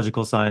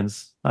astrological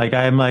signs. Like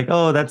I'm like,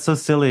 oh, that's so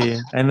silly.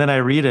 And then I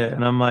read it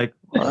and I'm like,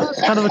 well,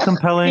 it's kind of a It's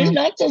compelling.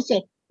 not so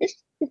silly.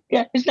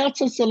 It's not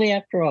so silly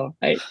after all,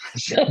 right?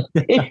 So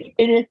it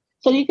is.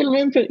 So you can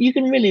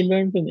really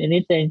learn from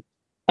anything.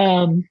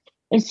 Um,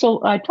 and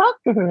so I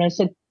talked to her and I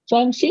said, so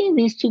I'm seeing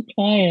these two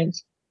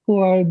clients who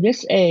are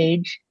this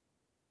age.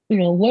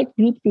 What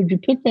group would you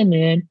put them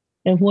in,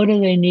 and what do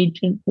they need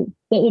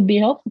that would be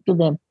helpful to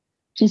them?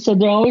 She said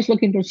they're always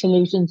looking for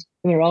solutions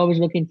and they're always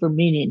looking for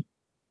meaning.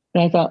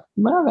 And I thought,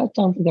 well, that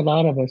sounds like a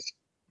lot of us.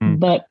 Hmm.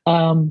 But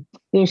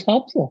it was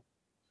helpful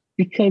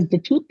because the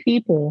two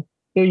people,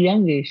 they're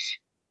youngish.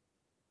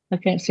 I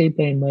can't say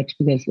very much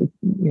because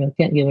I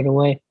can't give it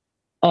away.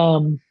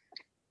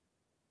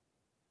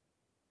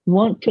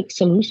 Want quick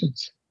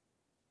solutions.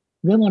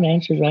 They want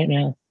answers right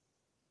now.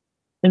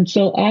 And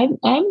so I'm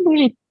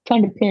really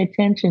trying to pay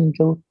attention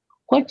to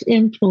what's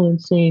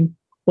influencing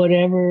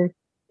whatever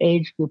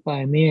age group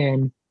I'm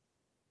in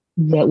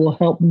that will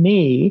help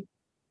me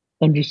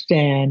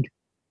understand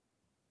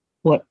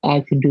what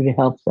I can do to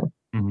help them.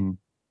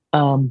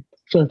 Mm-hmm.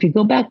 So if you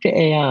go back to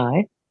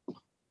AI,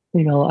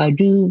 I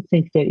do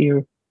think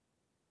that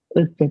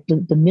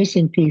the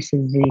missing piece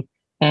is the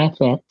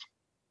affect,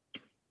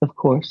 of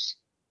course.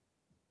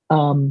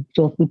 So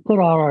if we put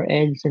all our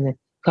eggs in a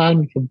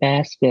cognitive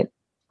basket,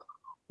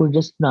 we're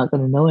just not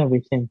going to know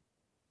everything.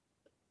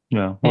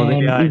 Yeah. Well, the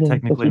And AI even if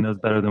technically knows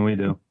better than we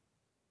do.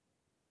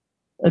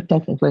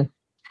 technically,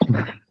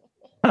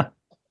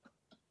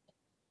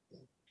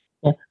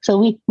 yeah. So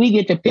we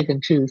get to pick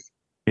and choose,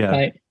 Yeah.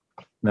 right?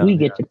 No. We Yeah.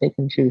 get to pick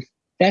and choose.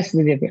 That's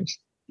the difference.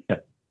 Yeah.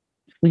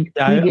 We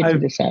Yeah. we get to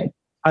decide.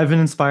 I've been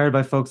inspired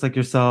by folks like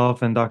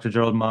yourself and Dr.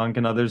 Gerald Monk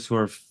and others who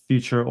are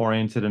future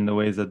oriented in the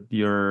ways that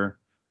you're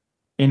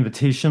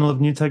invitational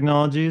of new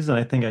technologies. And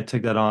I think I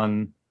took that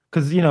on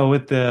because,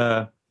 with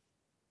the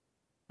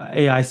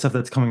AI stuff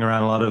that's coming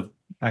around, a lot of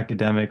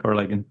academic or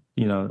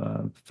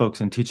folks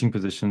in teaching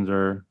positions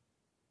are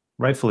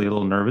rightfully a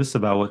little nervous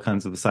about what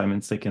kinds of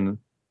assignments they can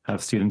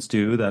have students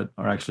do that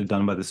are actually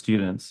done by the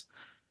students.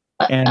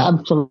 And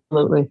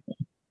Absolutely.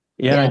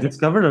 yeah, and I Yeah.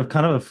 discovered a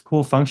kind of a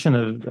cool function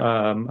of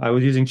I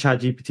was using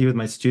ChatGPT with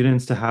my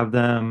students to have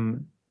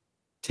them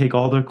take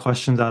all their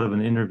questions out of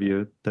an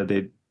interview that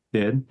they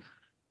did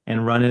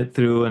and run it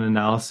through an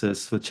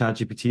analysis with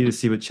ChatGPT to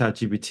see what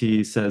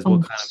ChatGPT says, what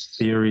Um, kind of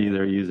theory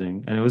they're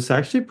using. And it was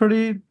actually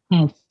pretty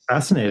have,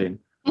 fascinating.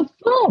 have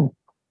fun.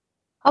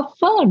 Have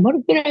fun. What a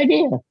good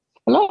idea.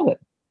 I love it.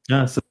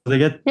 Yeah, so they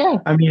get, Yeah.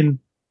 I mean,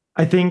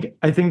 I think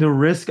the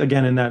risk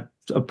again in that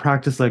a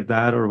practice like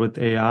that or with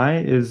AI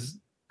is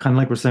kind of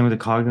like we're saying with the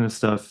cognitive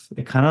stuff,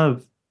 it kind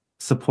of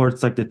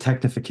supports like the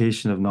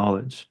technification of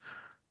knowledge,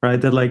 right?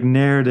 That like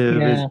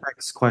narrative is Yeah.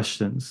 X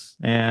questions.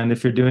 And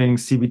if you're doing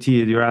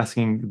CBT, you're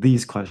asking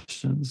these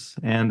questions.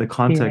 And the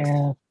context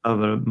Yeah.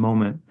 of a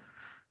moment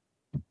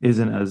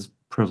isn't as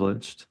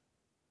privileged.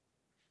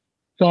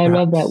 So I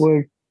love that Perhaps.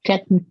 word.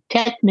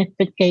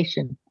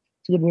 Technification.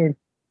 It's a good word.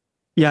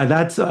 Yeah,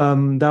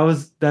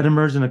 that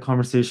emerged in a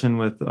conversation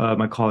with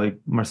my colleague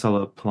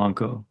Marcela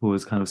Polanco, who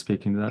was kind of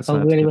speaking to that. So Oh, I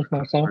have to really give with her a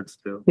couple Marcella. words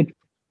too.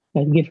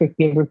 Good.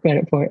 Give her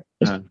credit for it.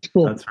 It's Yeah,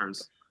 cool. that's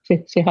hers.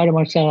 Say hi to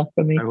Marcella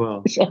for I me.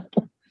 will. So,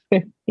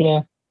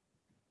 yeah.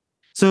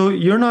 So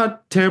you're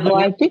not So terribly,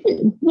 I think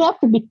we have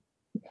to be.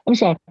 I'm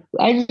sorry.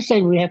 I just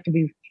say we have to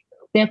be.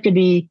 We have to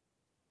be.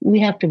 We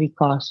have to be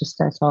cautious.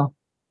 That's all.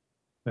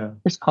 yeah,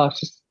 Just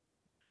cautious.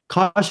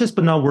 cautious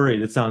but not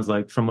worried, it sounds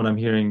like, from what I'm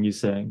hearing you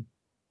saying.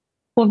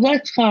 Well,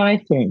 that's how I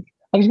think.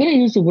 I was going to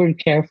use the word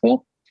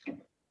careful,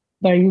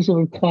 but I use the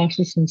word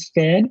cautious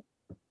instead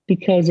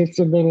because it's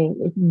a little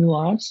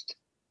nuanced.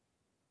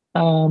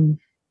 Um,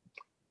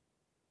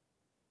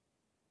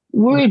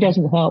 Worry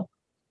doesn't help,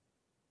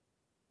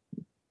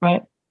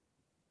 right?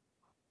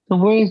 The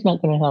worry is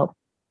not going to help.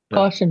 Yeah,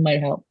 Caution might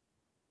help.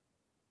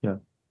 yeah,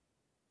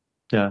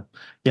 yeah,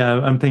 yeah.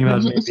 I'm thinking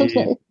about maybe, It's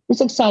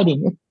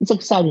exciting. It's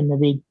exciting,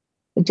 Navid.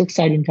 It's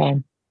exciting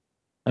time.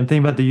 I'm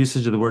thinking about the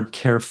usage of the word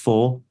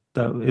careful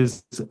that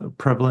is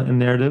prevalent in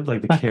narrative,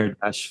 like the Right. care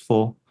dash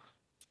full.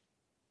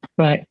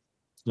 Right.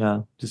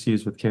 Yeah, just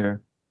used with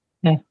care.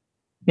 Yeah.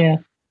 Yeah.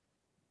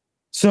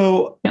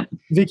 So, Yeah.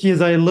 Vicky,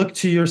 as I look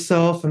to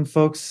yourself and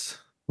folks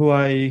who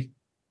I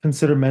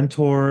consider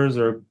mentors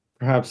or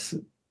perhaps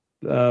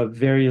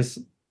various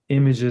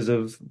images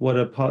of what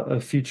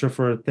a future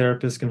for a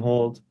therapist can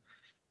hold,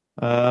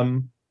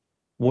 Um,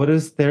 what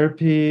does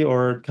therapy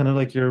or kind of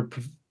like your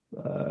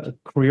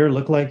career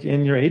look like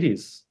in your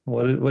 80s?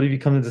 What have you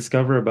come to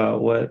discover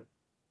about what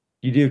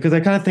you do? Because I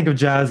kind of think of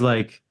jazz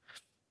like,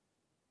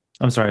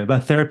 I'm sorry,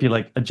 about therapy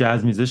like a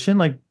jazz musician.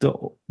 Like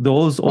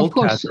those Of old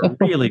cats course, are of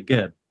course. really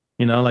good.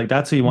 Like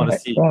that's who you want to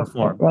Right, see right,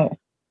 perform. right.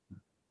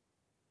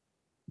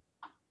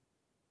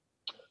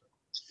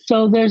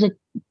 So there's a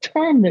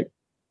term that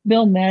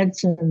Bill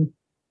Madsen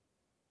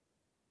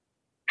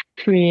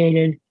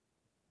created.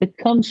 It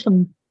comes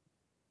from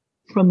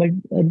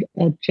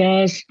a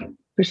jazz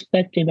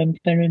perspective. I'm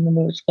trying to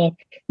remember what it's called.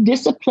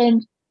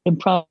 Disciplined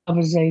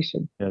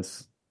improvisation.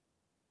 Yes.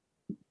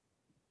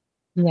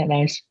 Isn't that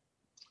nice?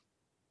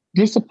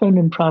 Disciplined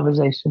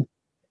improvisation.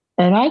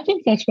 And I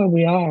think that's where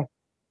we are.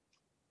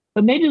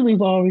 But maybe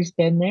we've always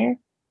been there,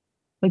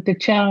 but the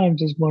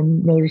challenge is more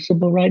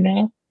noticeable right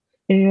now.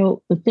 And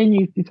the thing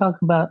you talk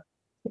about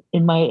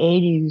in my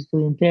 80s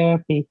doing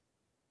therapy,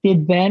 the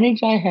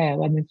advantage I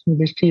have, I mentioned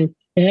this to you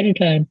ahead of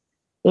time,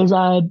 is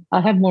I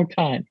have more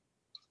time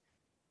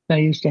than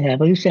I used to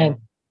have. I used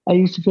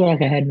to feel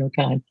like I had no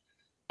time.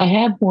 I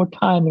have more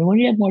time, and when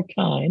you have more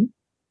time,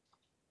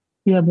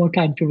 you have more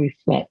time to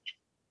reflect.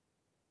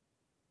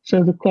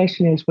 So the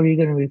question is, what are you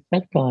going to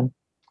reflect on?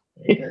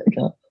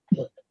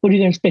 What are you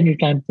going to spend your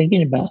time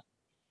thinking about?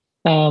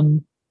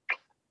 Um,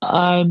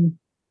 I'm,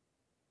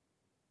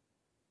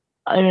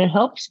 and it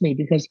helps me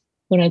because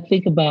when I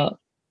think about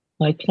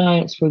my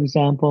clients, for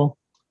example,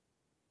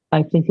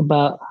 I think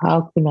about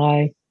how can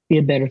I be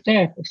a better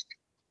therapist,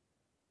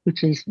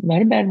 which is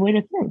not a bad way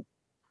to think,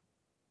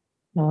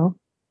 you know?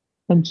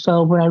 And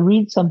so when I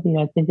read something,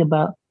 I think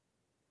about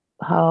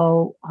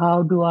how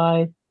do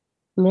I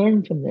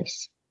learn from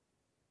this?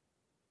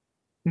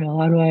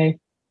 How do I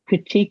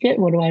critique it?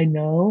 What do I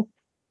know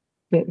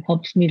that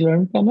helps me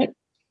learn from it?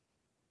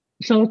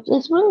 So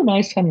it's really a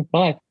nice time of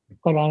life,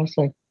 quite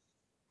honestly.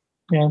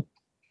 Not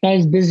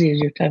as busy as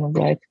your time of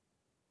life.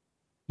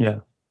 Yeah.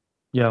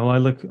 Yeah. Well, I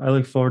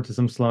look forward to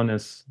some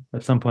slowness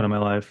at some point in my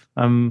life.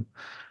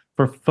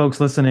 For folks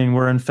listening,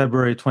 we're in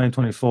February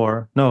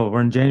 2024. No,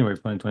 we're in January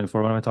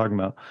 2024. What am I talking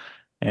about?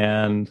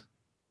 And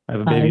I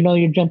have a I baby. know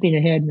you're jumping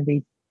ahead,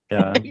 Navid.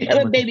 Yeah, You I'm have a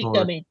looking baby forward.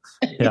 coming.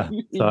 Yeah.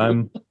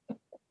 So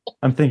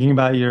I'm thinking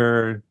about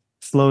your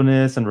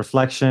slowness and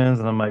reflections,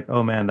 and I'm like,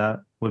 oh man, that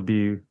would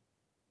be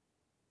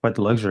quite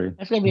the luxury.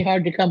 That's gonna be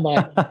hard to come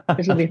by.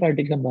 That's gonna be hard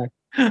to come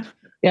by.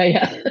 Yeah,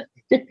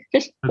 yeah.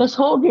 Just let's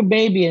hold your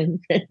baby and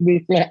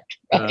reflect,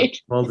 right?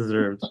 Well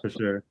deserved for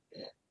sure.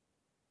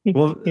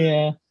 Well,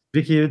 Yeah.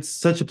 Vicky, it's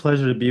such a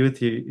pleasure to be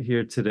with you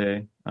here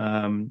today.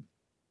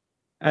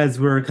 As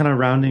we're kind of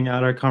rounding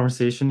out our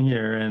conversation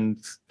here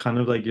and kind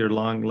of like your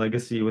long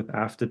legacy with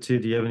AFTA too,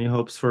 do you have any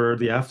hopes for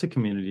the AFTA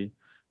community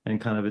and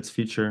kind of its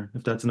future?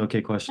 If that's an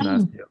okay question to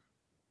ask Hmm. you.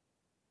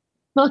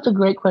 No, it's a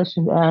great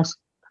question to ask.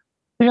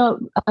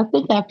 I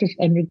think after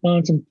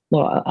undergone some,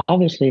 well,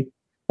 obviously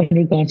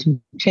undergone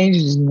some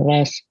changes in the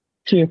last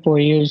 3 or 4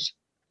 years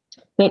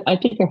that I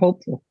think are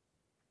hopeful.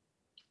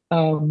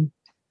 Um,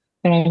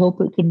 and I hope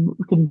it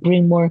can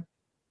bring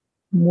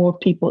more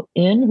people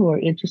in who are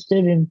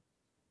interested in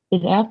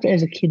AFTA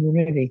as a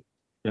community.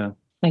 Yeah,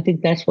 I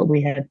think that's what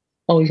we had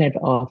always had to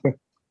offer.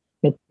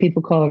 If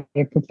people call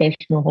it a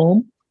professional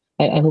home,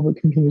 I hope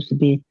it continues to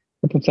be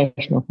a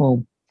professional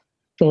home.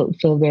 So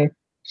there's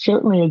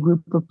certainly a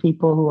group of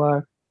people who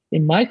are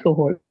in my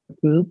cohort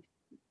group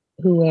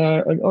who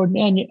are or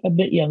a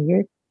bit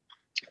younger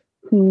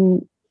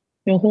who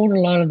hold a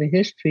lot of the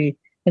history,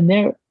 and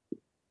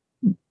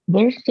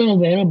they're still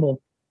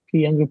available to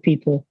younger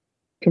people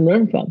to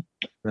learn from.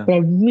 yeah, But I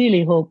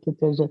really hope that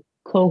there's a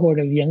cohort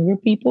of younger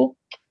people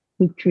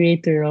who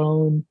create their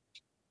own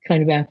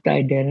kind of after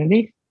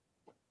identity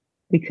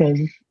because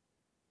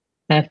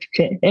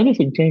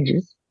everything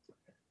changes.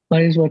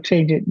 Might as well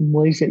change it in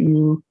ways that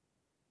you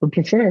would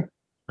prefer.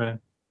 right.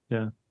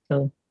 Yeah.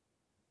 So,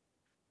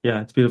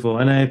 Yeah, it's beautiful.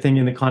 And I think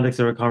in the context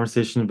of our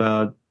conversation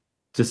about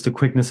just the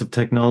quickness of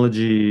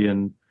technology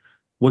and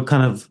what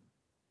kind of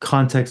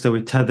context that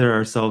we tether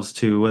ourselves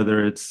to,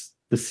 whether it's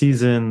the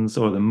seasons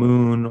or the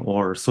moon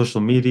or social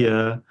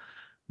media,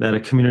 that a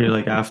community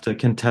like AFTA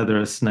can tether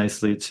us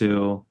nicely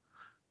to,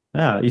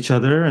 yeah, each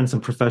other and some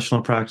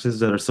professional practices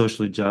that are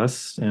socially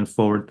just and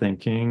forward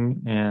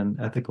thinking and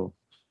ethical.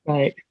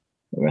 right,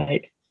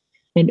 right,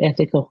 and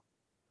ethical.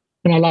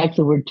 And I like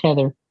the word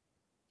tether.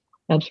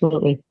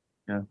 Absolutely.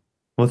 Yeah.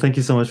 Well, thank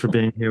you so much for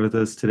being here with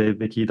us today,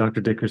 Vicky, Dr.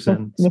 It's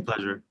Dickerson. It's a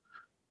pleasure.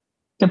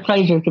 a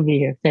pleasure to be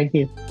here. Thank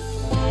you.